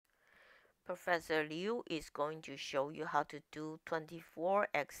Professor Liu is going to show you how to do 24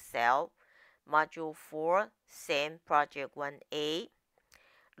 Excel Module 4, same Project 1A.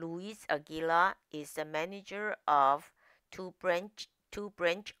 Luis Aguila is the manager of two branch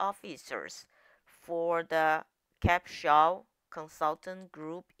officers for the Capshaw Consultant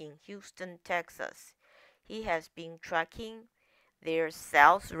Group in Houston, Texas. He has been tracking their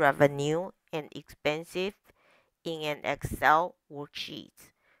sales revenue and expenses in an Excel worksheet,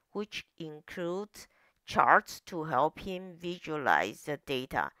 which includes charts to help him visualize the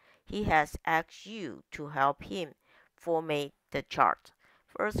data. He has asked you to help him format the chart.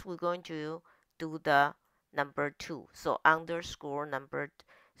 First, we're going to do the number 2. So underscore number,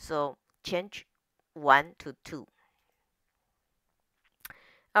 so change 1 to 2.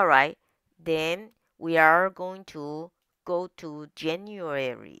 All right, then we are going to go to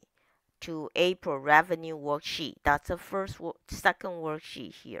January to April revenue worksheet. That's the second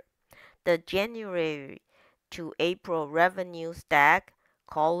worksheet here. The January to April revenue stack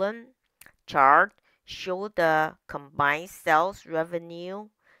column chart show the combined sales revenue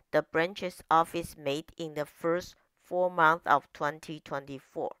the branch's office made in the first 4 months of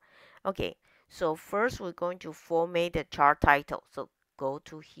 2024. Okay, so first we're going to format the chart title. So go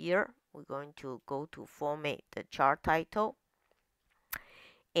to here. We're going to go to format the chart title.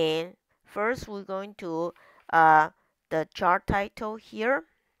 And first we're going to the chart title here.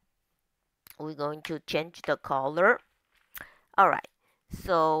 We're going to change the color. All right,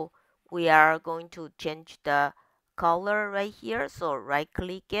 so we are going to change the color right here. So right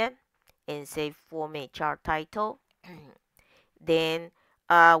click it and say format chart title. Then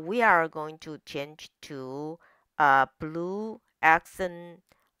we are going to change to blue accent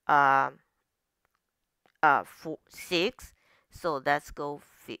 6. So let's go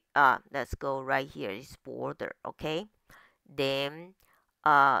right here is border. Okay, then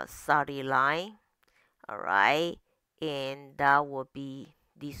solid line. All right, and that will be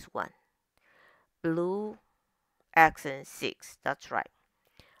this one, blue accent 6. That's right.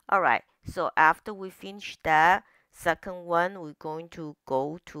 All right, so after we finish that second one, we're going to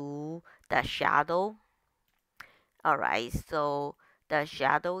go to the shadow. All right, so the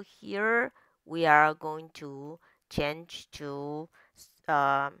shadow here we are going to change to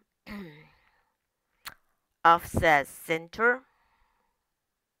offset center.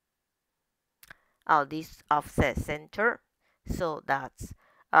 This offset center. So that's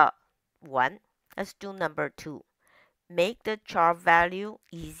 1. Let's do number 2. Make the chart value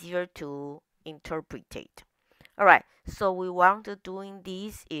easier to interpret. All right, so we want to doing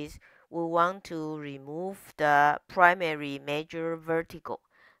this is we want to remove the primary measure vertical.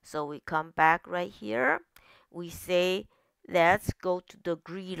 So we come back right here. We say let's go to the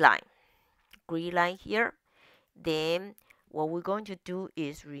green line here. Then what we're going to do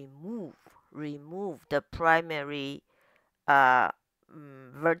is remove the primary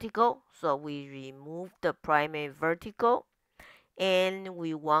vertical. So we remove the primary vertical and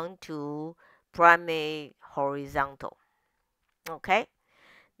we want to primary horizontal. Okay,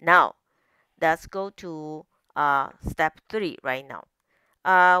 now let's go to step 3 right now.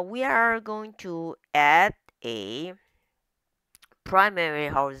 We are going to add a primary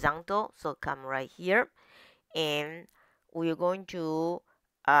horizontal. So come right here and we're going to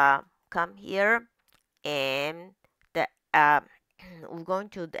come here and the we're going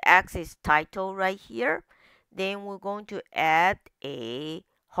to the axis title right here. Then we're going to add a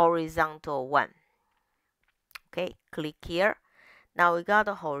horizontal one. Okay, click here. Now we got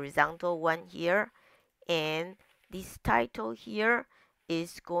a horizontal one here, and this title here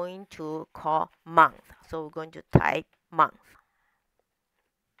is going to call month. So we're going to type month.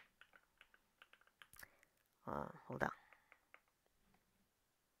 Hold on.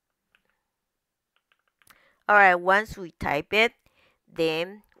 All right, once we type it,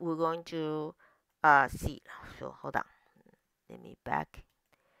 then we're going to see. So hold on, let me back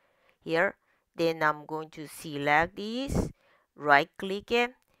here. Then I'm going to select this, right click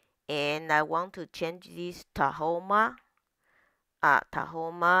it, and I want to change this Tahoma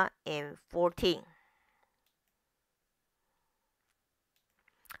and 14.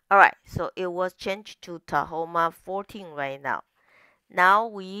 All right, so it was changed to Tahoma 14 right now. Now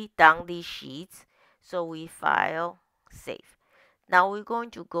we done these sheets, so we file save. Now we're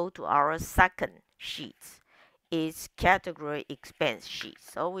going to go to our second sheet. It's category expense sheet.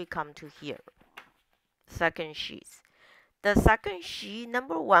 So we come to here, second sheet. The second sheet,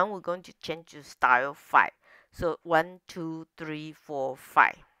 number 1, we're going to change to style 5. So 1, 2, 3, 4,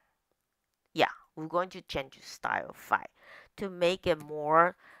 5. Yeah, we're going to change to style 5 to make it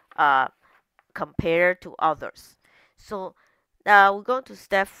more compared to others. So we're going to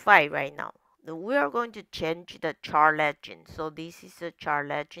step 5 right now. we are going to change the chart legend. So this is the chart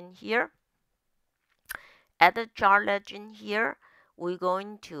legend here. At the chart legend here, we're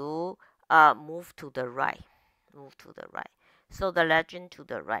going to move to the right. Move to the right. So the legend to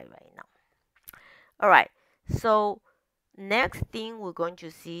the right now. All right. So next thing we're going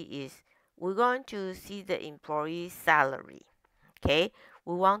to see is we're going to see the employee salary. Okay.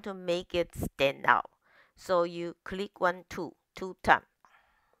 We want to make it stand out. So you click two time,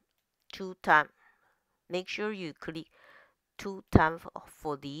 two time. Make sure you click two times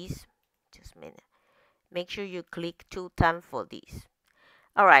for these. Just a minute. Make sure you click two times for these.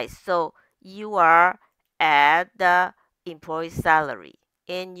 All right, so you are at the employee salary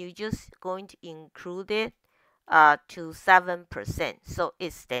and you just going to include it to 7%. So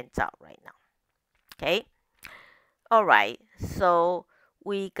it stands out right now. Okay. All right, so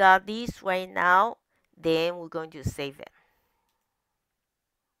we got this right now. Then we're going to save it.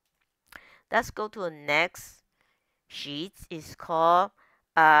 Let's go to the next sheet. It's called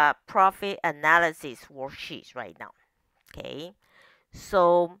profit analysis worksheet right now. Okay,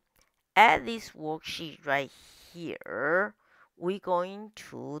 so at this worksheet right here, we're going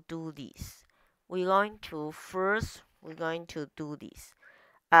to do this. We're going to do this.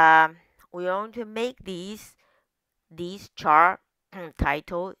 We're going to make this chart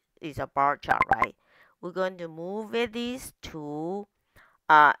title is a bar chart, right? We're going to move this to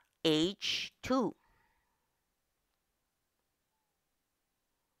H2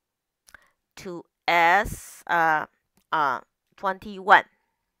 to S 21.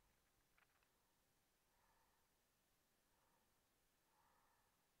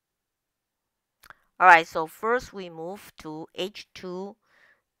 All right, so first we move to H2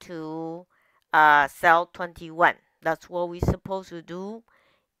 to cell 21. That's what we're supposed to do.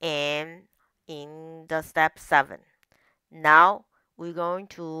 And in the step 7. Now we're going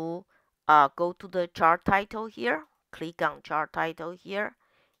to go to the chart title here. Click on chart title here.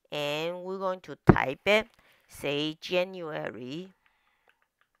 And we're going to type it. Say January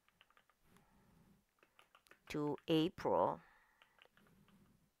to April.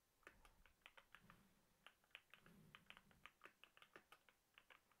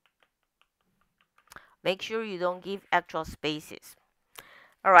 Make sure you don't give extra spaces.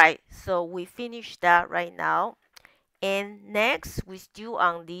 All right, so we finished that right now. And next, we still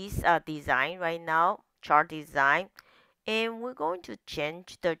on this design right now, chart design. And we're going to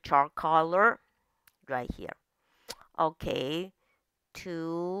change the chart color right here. Okay,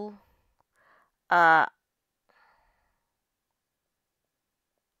 to hold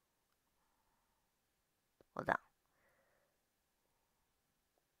on.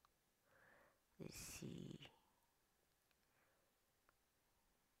 Let's see.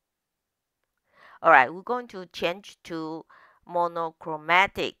 All right, we're going to change to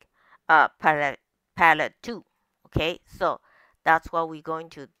monochromatic palette 2. Okay, so that's what we're going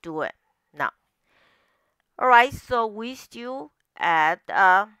to do it now. All right, so we still add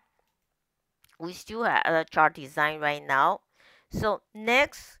a chart design right now. So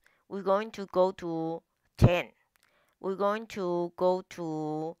next we're going to go to 10. We're going to go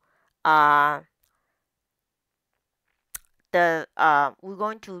to we're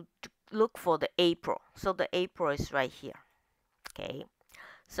going to look for the April. So the April is right here. Okay.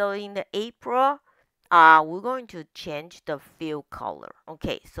 So in the April, we're going to change the fill color.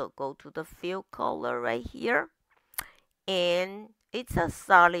 Okay, so go to the fill color right here. And it's a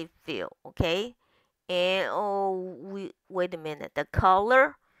solid fill, okay? And wait a minute. The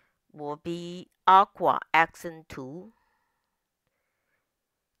color will be aqua accent 2.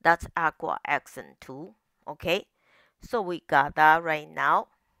 That's aqua accent 2. Okay. So we got that right now.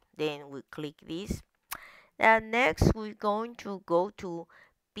 Then we click this. And next we're going to go to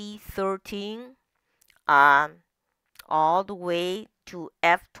B13 all the way to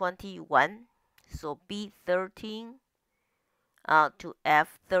F21. So B13 to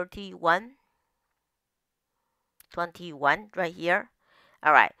F31 21 right here.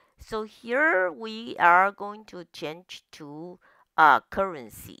 All right, so here we are going to change to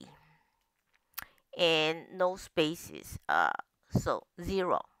currency and no spaces, so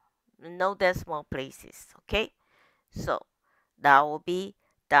 0, no decimal places. Okay, so that will be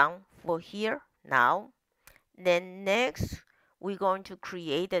done for here now. Then next we're going to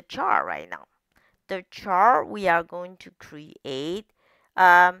create a chart right now. The chart we are going to create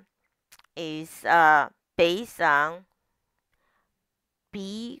is based on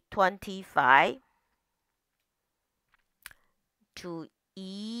B25 to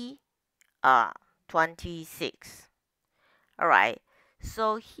E26. All right,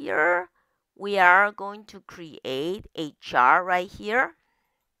 so here we are going to create a chart right here.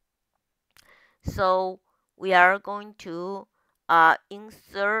 So we are going to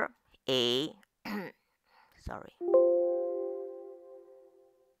insert a sorry.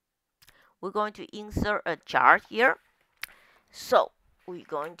 We're going to insert a chart here. So we're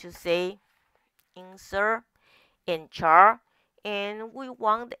going to say insert in chart, and we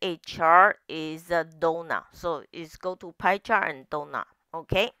want a chart is a donut. So it's go to pie chart and donut.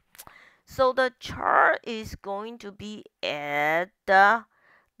 Okay. So the chart is going to be at the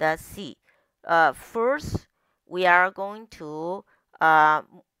C. First, we are going to uh,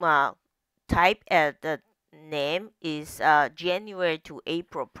 uh, type at the name is January to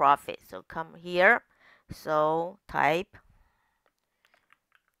April profit. So come here. So type.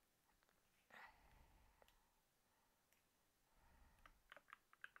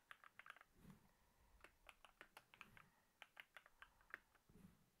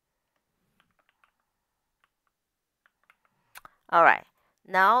 All right.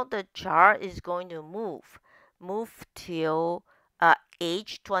 Now the chart is going to move till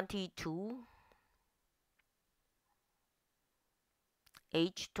age 22,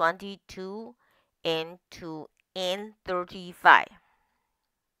 age 22, and to N35.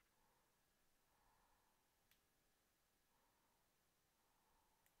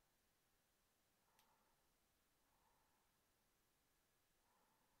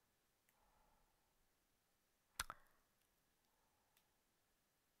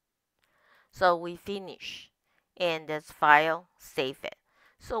 So we finish, and this file save it.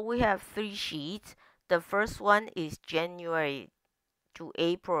 So we have three sheets. The first one is January to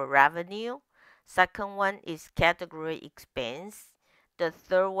April revenue. Second one is category expense. The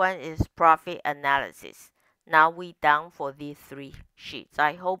third one is profit analysis. Now we done for these three sheets.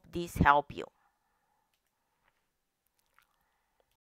 I hope this help you.